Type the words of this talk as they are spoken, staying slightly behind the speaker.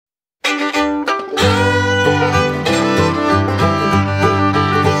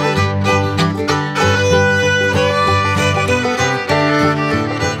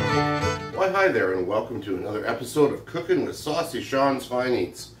episode of Cooking with Saucy Sean's Fine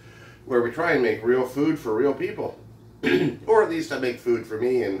Eats, where we try and make real food for real people. Or at least I make food for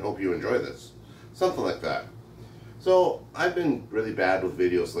me and hope you enjoy this. Something like that. So, I've been really bad with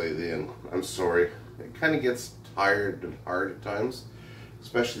videos lately, and I'm sorry. It kind of gets tired and hard at times,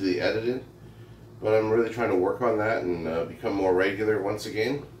 especially the editing. But I'm really trying to work on that and become more regular once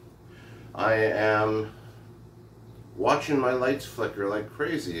again. I am watching my lights flicker like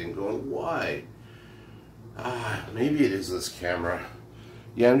crazy and going, why? Maybe it is this camera.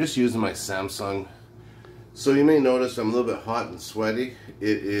 Yeah, I'm just using my Samsung. So you may notice I'm a little bit hot and sweaty.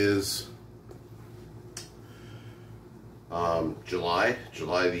 It is July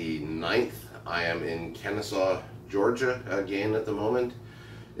the 9th. I am in Kennesaw, Georgia again at the moment.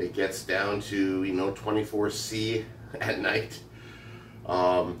 It gets down to, 24°C at night.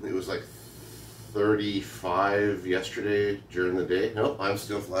 It was like 35 yesterday during the day. Nope, I'm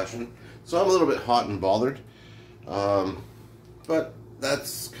still flashing. So I'm a little bit hot and bothered. But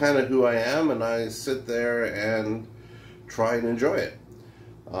that's kind of who I am, and I sit there and try and enjoy it.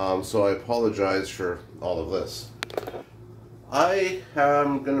 So I apologize for all of this. I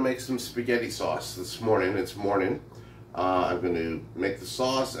am going to make some spaghetti sauce this morning. It's morning. I'm going to make the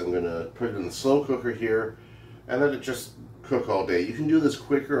sauce. I'm going to put it in the slow cooker here and let it just cook all day. You can do this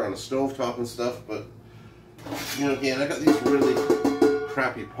quicker on a stovetop and stuff, but again, I got these really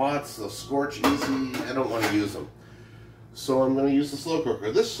crappy pots. They'll scorch easy. I don't want to use them. So I'm going to use the slow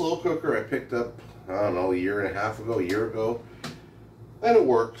cooker. This slow cooker I picked up, I don't know, a year and a half ago, a year ago. And it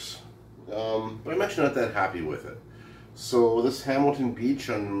works. But I'm actually not that happy with it. So this Hamilton Beach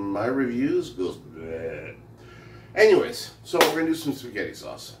on my reviews goes bleh. Anyways, so we're going to do some spaghetti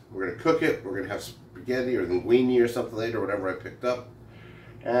sauce. We're going to cook it. We're going to have spaghetti or linguine or something later, whatever I picked up.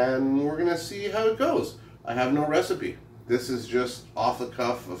 And we're going to see how it goes. I have no recipe. This is just off the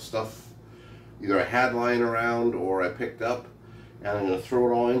cuff of stuff either I had lying around or I picked up. And I'm going to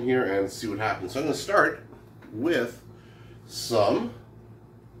throw it all in here and see what happens. So I'm going to start with some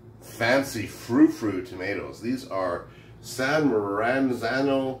fancy frou-frou tomatoes. These are San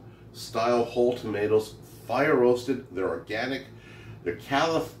Maranzano style whole tomatoes. Fire roasted, they're organic, they're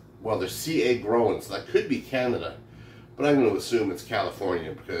they're CA grown, so that could be Canada, but I'm going to assume it's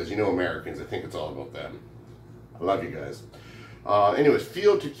California because Americans, I think it's all about them. I love you guys. Anyways,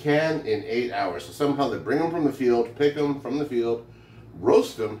 field to can in 8 hours. So somehow they bring them from the field, pick them from the field,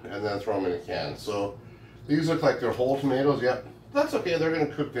 roast them, and then throw them in a can. So these look like they're whole tomatoes. Yep, that's okay. They're going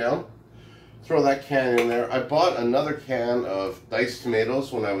to cook down. Throw that can in there. I bought another can of diced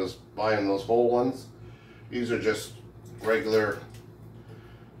tomatoes when I was buying those whole ones. These are just regular,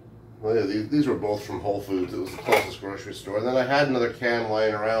 well, yeah, these were both from Whole Foods. It was the closest grocery store. And then I had another can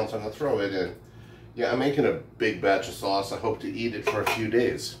lying around, so I'm going to throw it in. Yeah, I'm making a big batch of sauce. I hope to eat it for a few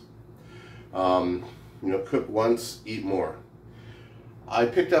days. Cook once, eat more. I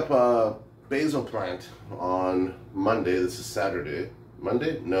picked up a basil plant on Monday. This is Saturday.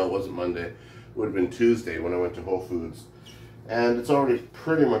 Monday? No, it wasn't Monday. It would have been Tuesday when I went to Whole Foods. And it's already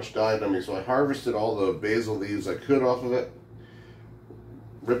pretty much died on me, so I harvested all the basil leaves I could off of it,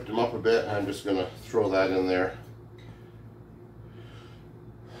 ripped them up a bit, and I'm just going to throw that in there.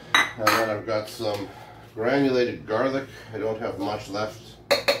 And then I've got some granulated garlic. I don't have much left.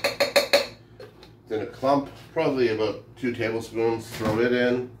 Then a clump, probably about 2 tablespoons, throw it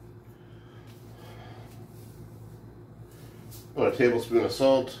in. About a tablespoon of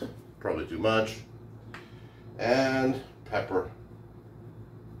salt, probably too much. And pepper.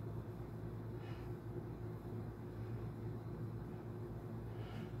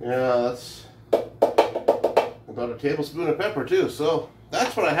 Yeah, that's about a tablespoon of pepper too. So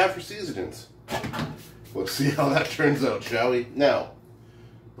that's what I have for seasonings. We'll see how that turns out, shall we? Now,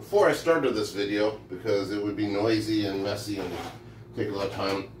 before I started this video, because it would be noisy and messy and take a lot of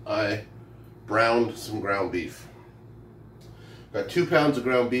time, I browned some ground beef. Got 2 pounds of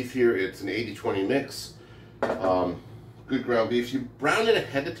ground beef here. It's an 80-20 mix. Good ground beef. You brown it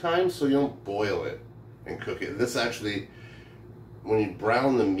ahead of time so you don't boil it and cook it. This actually, when you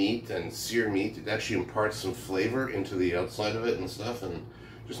brown the meat and sear meat, it actually imparts some flavor into the outside of it and stuff, and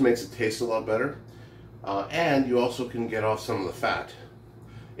just makes it taste a lot better. And you also can get off some of the fat.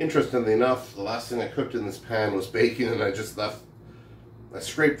 Interestingly enough, the last thing I cooked in this pan was bacon, and I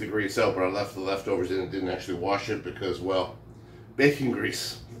scraped the grease out, but I left the leftovers in and didn't actually wash it because, well, bacon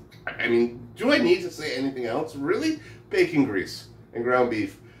grease. I mean, do I need to say anything else? Really? Bacon grease and ground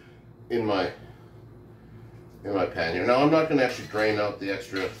beef in my pan here. Now, I'm not going to actually drain out the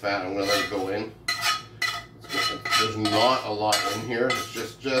extra fat. I'm going to let it go in. There's not a lot in here.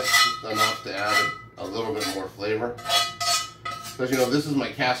 It's just enough to add a little bit more flavor. Because, this is my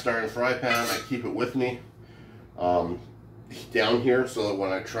cast iron fry pan. I keep it with me. down here so that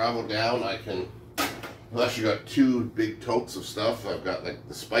when I travel down I can, I've actually got 2 big totes of stuff. I've got like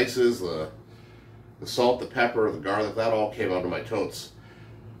the spices, the salt, the pepper, the garlic, that all came out of my totes.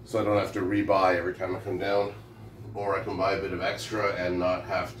 So I don't have to rebuy every time I come down, or I can buy a bit of extra and not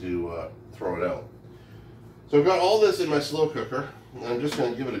have to throw it out. So I've got all this in my slow cooker, and I'm just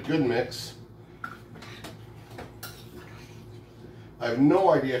going to give it a good mix. I have no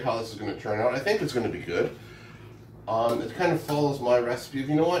idea how this is going to turn out. I think it's going to be good. It kind of follows my recipe.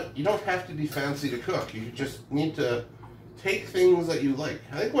 You know what? You don't have to be fancy to cook. You just need to take things that you like.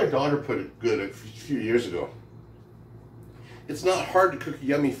 I think my daughter put it good a few years ago. It's not hard to cook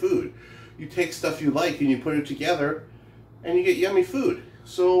yummy food. You take stuff you like and you put it together and you get yummy food.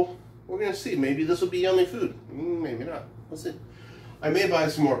 So we're going to see. Maybe this will be yummy food. Maybe not. We'll see. I may buy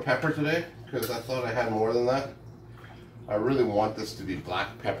some more pepper today because I thought I had more than that. I really want this to be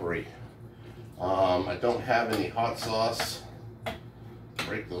black peppery. I don't have any hot sauce.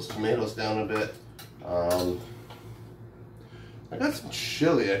 Break those tomatoes down a bit. I got some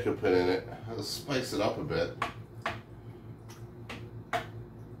chili I could put in it. I'll spice it up a bit.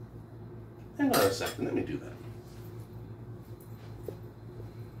 Hang on a second, let me do that.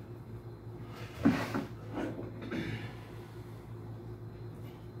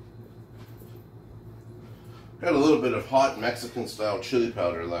 Got a little bit of hot Mexican style chili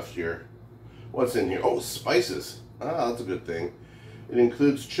powder left here. What's in here? Oh, spices. Ah, that's a good thing. It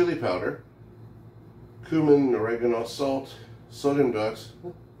includes chili powder, cumin, oregano, salt, sodium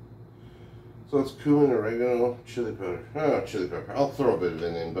dioxide. So it's cumin, oregano, chili powder. Oh, chili pepper. I'll throw a bit of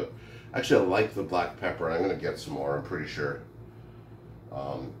it in, but actually I like the black pepper. I'm going to get some more, I'm pretty sure.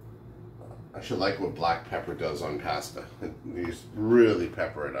 I should like what black pepper does on pasta. You just really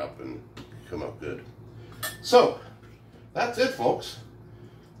pepper it up and come out good. So, that's it, folks.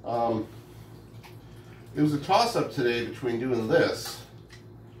 It was a toss-up today between doing this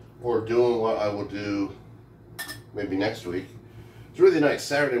or doing what I will do maybe next week. It's really nice.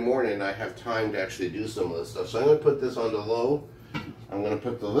 Saturday morning I have time to actually do some of this stuff. So I'm going to put this on the low. I'm going to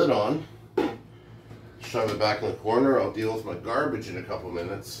put the lid on, shove it back in the corner. I'll deal with my garbage in a couple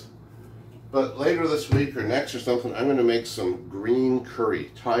minutes. But later this week or next or something, I'm going to make some green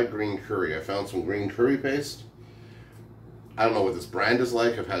curry, Thai green curry. I found some green curry paste. I don't know what this brand is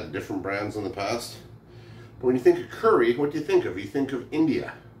like. I've had different brands in the past. But when you think of curry, what do you think of? You think of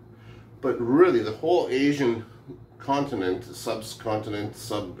India. But really, the whole Asian continent, subcontinent,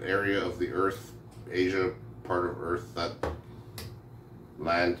 sub-area of the earth, Asia, part of earth, that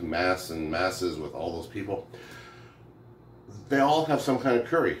land mass and masses with all those people, they all have some kind of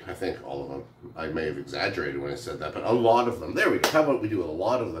curry. I think all of them. I may have exaggerated when I said that, but a lot of them. There we go. How about we do a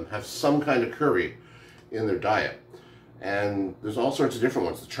lot of them have some kind of curry in their diet. And there's all sorts of different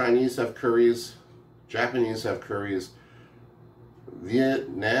ones. The Chinese have curries. Japanese have curries.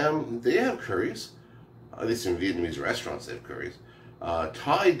 Vietnam, they have curries. At least in Vietnamese restaurants they have curries.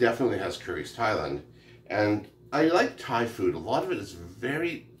 Thai definitely has curries, Thailand. And I like Thai food. A lot of it is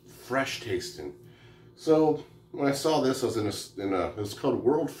very fresh tasting. So when I saw this, I was in a it was called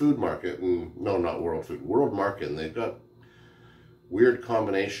World Food Market. And no, not World Food, World Market. And they've got weird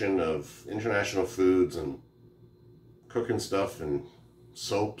combination of international foods and cooking stuff and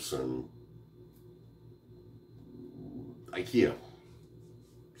soaps and IKEA.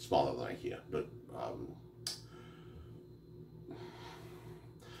 Smaller than IKEA, but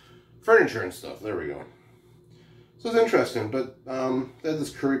furniture and stuff. There we go. So it's interesting, but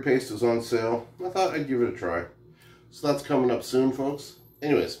this curry paste is on sale. I thought I'd give it a try. So that's coming up soon, folks.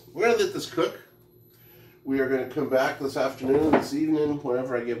 Anyways, we're going to let this cook. We are going to come back this afternoon, this evening,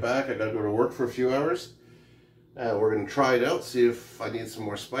 whenever I get back. I got to go to work for a few hours. We're going to try it out, see if I need some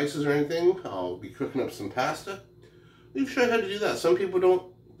more spices or anything. I'll be cooking up some pasta. We've shown you how to do that. Some people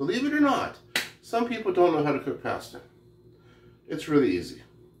don't, believe it or not, some people don't know how to cook pasta. It's really easy.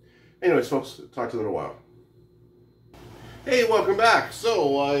 Anyways, folks, talk to you in a while. Hey, welcome back.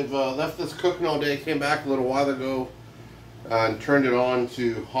 So I've left this cooking all day, came back a little while ago and turned it on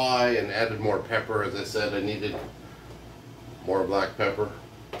to high and added more pepper. As I said, I needed more black pepper.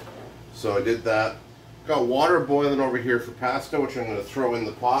 So I did that. Got water boiling over here for pasta, which I'm going to throw in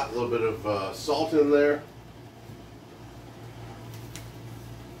the pot. A little bit of salt in there.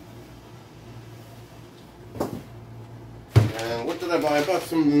 And what did I buy? I bought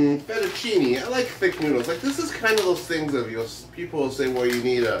some fettuccine. I like thick noodles. Like, this is kind of those things of, people will say, well, you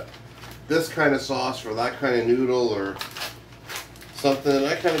need this kind of sauce for that kind of noodle or something. And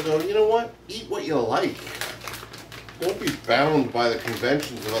I kind of go, you know what? Eat what you like. Don't be bound by the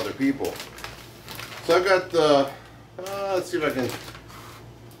conventions of other people. So I've got the, let's see if I can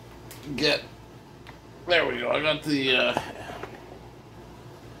get There we go. I got the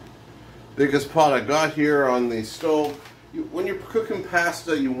biggest pot I got here on the stove. When you're cooking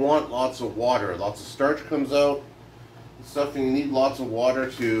pasta, you want lots of water. Lots of starch comes out and stuff, and you need lots of water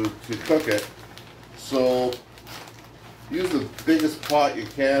to cook it. So use the biggest pot you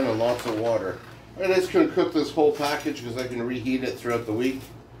can and lots of water. And I just gonna cook this whole package because I can reheat it throughout the week.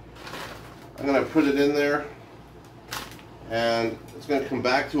 I'm gonna put it in there, and it's gonna come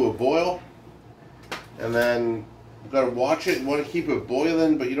back to a boil, and then you've got to watch it. You want to keep it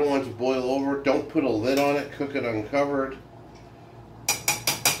boiling, but you don't want it to boil over. Don't put a lid on it. Cook it uncovered.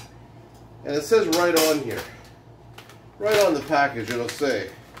 And it says right on here, right on the package, it'll say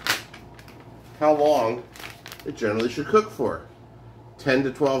how long it generally should cook for. 10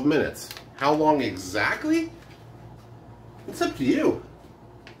 to 12 minutes. How long exactly? It's up to you.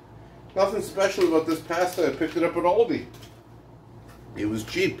 Nothing special about this pasta. I picked it up at Aldi. It was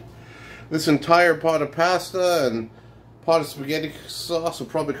cheap. This entire pot of pasta and pot of spaghetti sauce will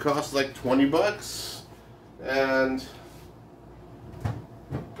probably cost like 20 bucks. And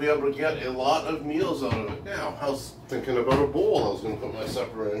be able to get a lot of meals out of it. Now, I was thinking about a bowl I was going to put my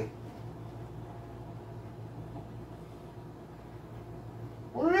supper in.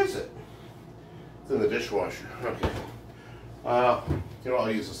 Where is it? It's in the dishwasher. Okay. You know,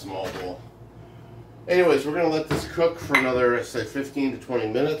 I'll use a small bowl. Anyways, we're going to let this cook for another, say, 15 to 20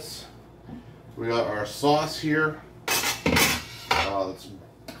 minutes. We got our sauce here. It's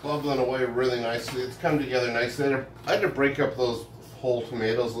bubbling away really nicely. It's come together nicely. I had to break up those whole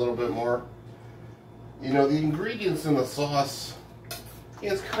tomatoes a little bit more. You know, the ingredients in the sauce,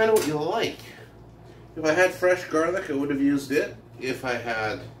 it's kind of what you like. If I had fresh garlic, I would have used it. If I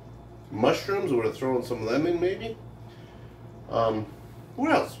had mushrooms, I would have thrown some of them in, maybe.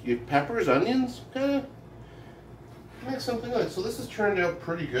 What else? You have peppers, onions, kind of. Make something like. So this has turned out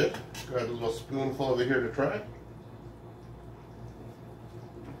pretty good. Got a little spoonful over here to try.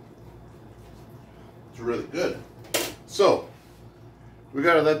 It's really good. So we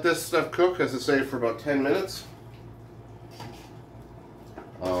gotta let this stuff cook, as I say, for about 10 minutes.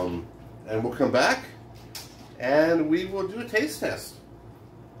 And we'll come back and we will do a taste test.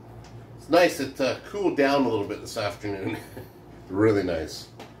 It's nice. It cooled down a little bit this afternoon. Really nice.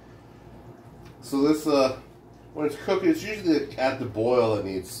 So this, when it's cooking, it's usually at the boil it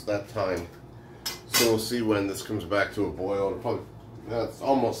needs that time. So we'll see when this comes back to a boil. It'll probably, it's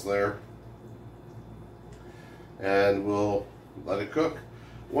almost there. And we'll let it cook.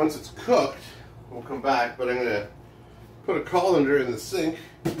 Once it's cooked, we'll come back, but I'm going to put a colander in the sink,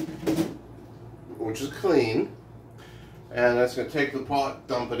 which is clean. And that's going to take the pot,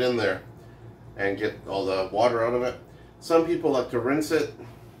 dump it in there, and get all the water out of it. Some people like to rinse it.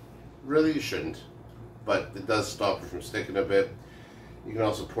 Really, you shouldn't. But it does stop it from sticking a bit. You can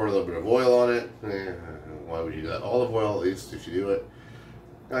also pour a little bit of oil on it. Why would you do that? Olive oil, at least, if you do it.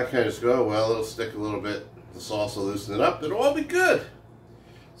 I kind of just go, well, it'll stick a little bit. The sauce will loosen it up. It'll all be good.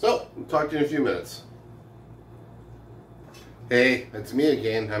 So, I'll talk to you in a few minutes. Hey, it's me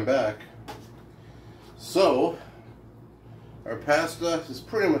again. I'm back. So, our pasta is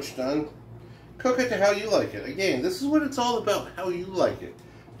pretty much done. Cook it to how you like it. Again, this is what it's all about, how you like it.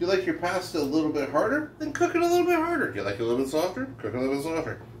 If you like your pasta a little bit harder, then cook it a little bit harder. If you like it a little bit softer, cook it a little bit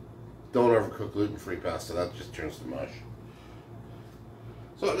softer. Don't overcook gluten-free pasta. That just turns to mush.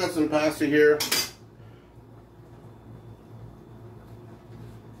 So I've got some pasta here.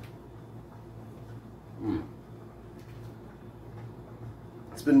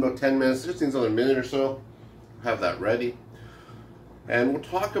 It's been about 10 minutes. It just needs another minute or so. Have that ready. And we'll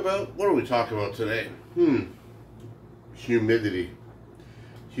talk about, what are we talking about today? Humidity.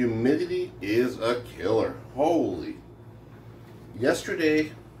 Humidity is a killer. Holy.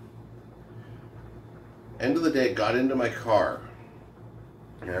 Yesterday, end of the day, got into my car,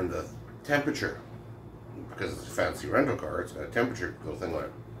 and the temperature, because it's a fancy rental car, it's got a temperature, little thing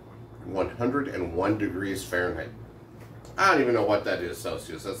like 101 degrees Fahrenheit. I don't even know what that is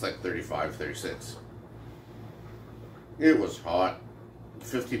Celsius. That's like 35, 36. It was hot.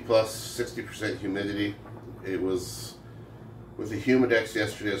 50 plus 60% humidity. It was, with the Humidex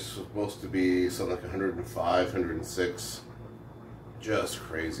yesterday, it's supposed to be something like 105, 106. Just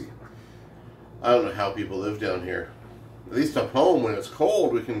crazy. I don't know how people live down here. At least up home, when it's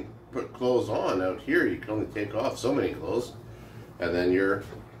cold, we can put clothes on. Out here, you can only take off so many clothes, and then you're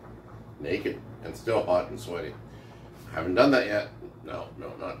naked and still hot and sweaty. Haven't done that yet. No,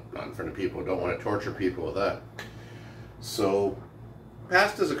 not in front of people. Don't want to torture people with that. So,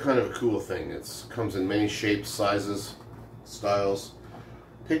 pasta's a kind of a cool thing. It comes in many shapes, sizes, styles.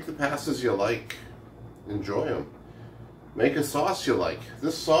 Pick the pastas you like. Enjoy them. Make a sauce you like.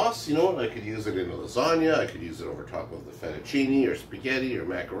 This sauce, you know what, I could use it in a lasagna, I could use it over top of the fettuccine or spaghetti or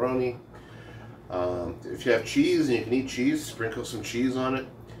macaroni. If you have cheese and you can eat cheese, sprinkle some cheese on it.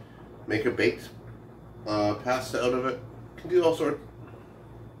 Make a baked pasta out of it. You can do all sorts.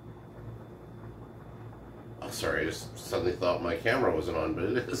 Oh, sorry, I just suddenly thought my camera wasn't on, but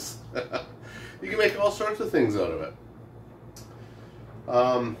it is. You can make all sorts of things out of it.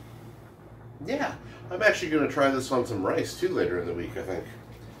 Yeah, I'm actually going to try this on some rice too later in the week, I think.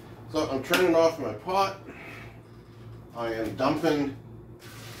 So I'm turning off my pot. I am dumping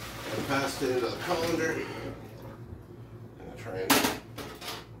the pasta into the colander. I'm going to try and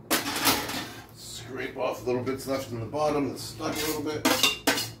scrape off the little bits left in the bottom that's stuck a little bit.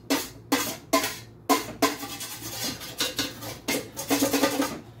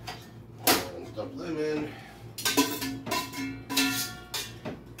 And dump them in.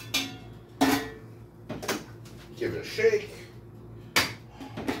 Give it a shake.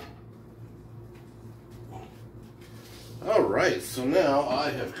 Alright, so now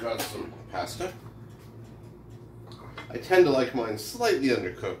I have got some pasta. I tend to like mine slightly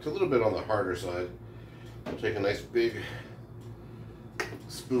undercooked, a little bit on the harder side. I'll take a nice big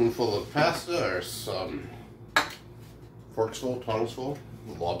spoonful of pasta, or some forks full, tongs full,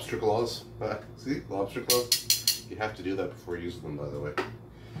 lobster claws. See, lobster claws. You have to do that before using them, by the way.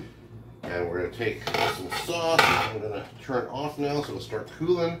 And we're going to take some sauce. I'm going to turn it off now so it'll start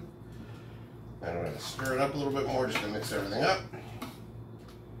cooling. And we're going to stir it up a little bit more just to mix everything up.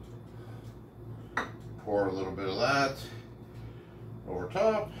 Pour a little bit of that over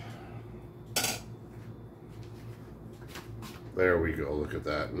top. There we go, look at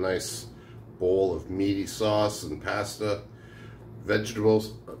that. Nice bowl of meaty sauce and pasta,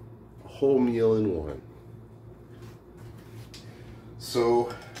 vegetables, a whole meal in one.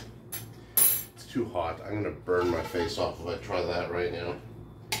 So, it's too hot. I'm gonna burn my face off if I try that right now.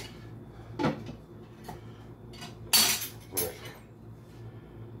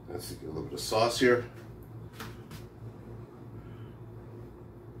 Let's get a little bit of sauce here.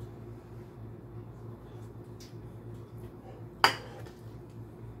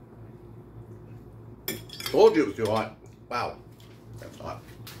 Told you it was too hot. Wow, that's hot.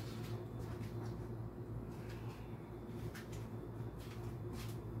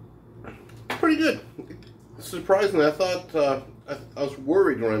 Pretty good. Surprisingly, I thought I was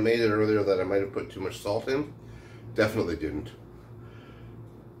worried when I made it earlier that I might have put too much salt in. Definitely didn't.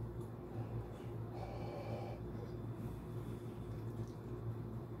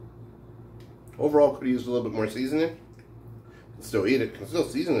 Overall, could have used a little bit more seasoning. Can still eat it. Can still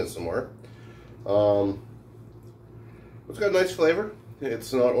season it some more. It's got a nice flavor.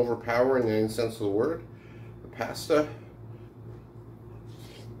 It's not overpowering in any sense of the word. The pasta.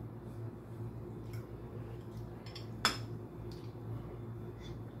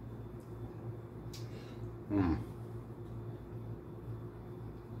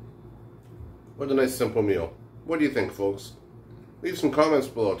 What a nice simple meal. What do you think, folks? Leave some comments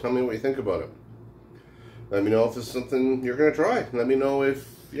below. Tell me what you think about it. Let me know if it's something you're going to try. Let me know if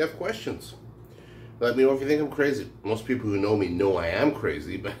you have questions. Let me know if you think I'm crazy. Most people who know me know I am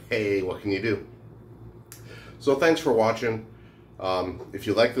crazy, but hey, what can you do? So thanks for watching. If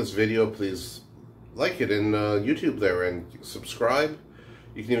you like this video, please like it in YouTube there and subscribe.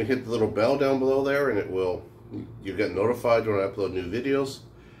 You can even hit the little bell down below there and you'll get notified when I upload new videos.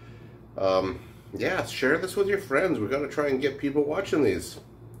 Yeah, share this with your friends. We've got to try and get people watching these.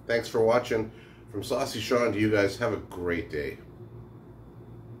 Thanks for watching. From Saucy Sean to you guys, have a great day.